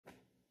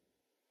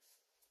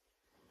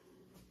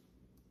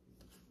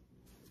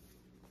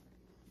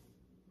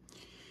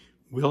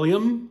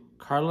William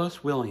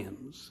Carlos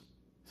Williams,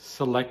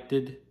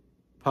 Selected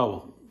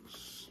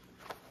Poems.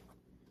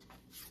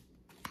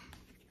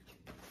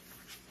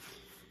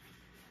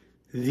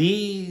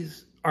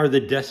 These are the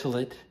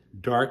desolate,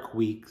 dark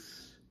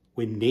weeks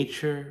when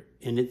nature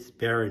in its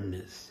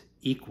barrenness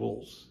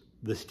equals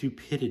the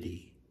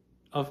stupidity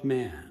of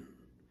man.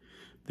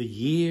 The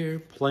year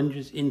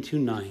plunges into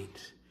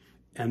night,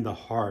 and the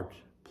heart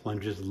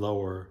plunges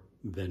lower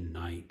than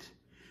night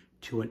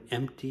to an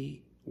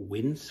empty,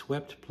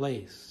 windswept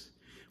place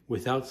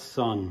without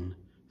sun,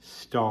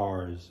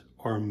 stars,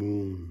 or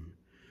moon,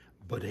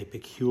 but a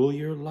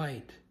peculiar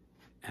light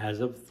as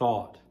of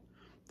thought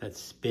that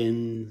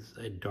spins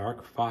a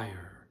dark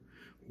fire,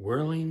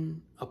 whirling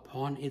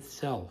upon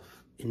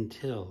itself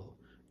until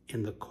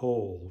in the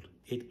cold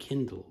it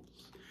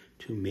kindles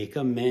to make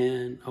a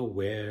man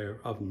aware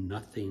of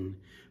nothing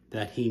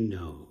that he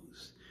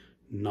knows,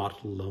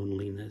 not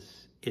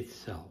loneliness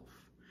itself,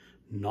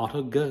 not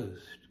a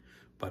ghost,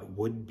 but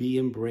would be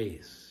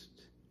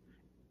embraced.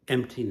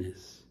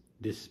 Emptiness,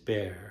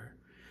 despair,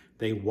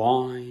 they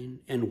whine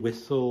and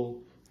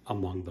whistle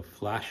among the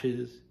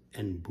flashes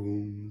and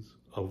booms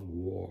of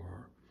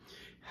war.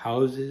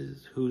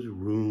 Houses whose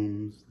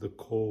rooms the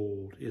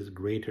cold is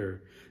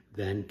greater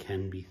than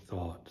can be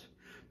thought.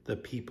 The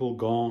people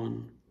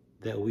gone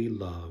that we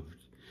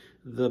loved,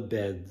 the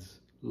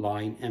beds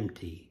lying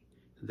empty,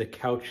 the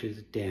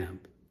couches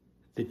damp,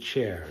 the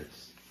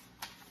chairs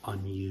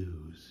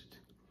unused.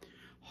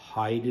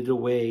 Hide it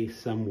away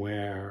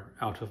somewhere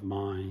out of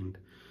mind.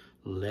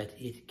 Let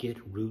it get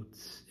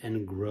roots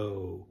and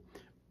grow,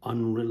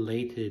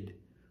 unrelated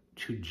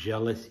to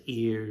jealous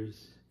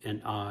ears and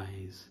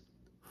eyes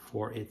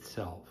for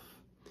itself.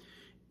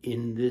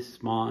 In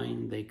this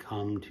mind they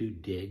come to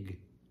dig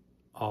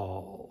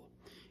all.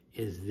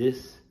 Is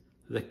this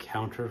the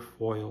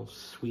counterfoil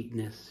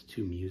sweetness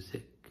to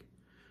music,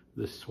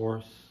 the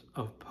source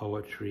of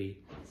poetry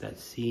that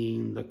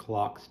seeing the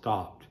clock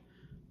stopped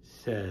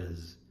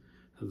says,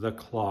 the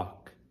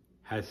clock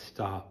has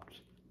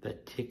stopped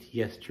that ticked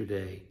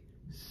yesterday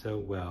so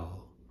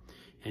well,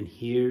 and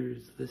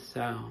here's the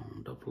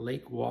sound of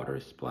lake water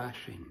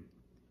splashing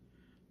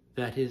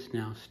that is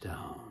now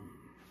stone.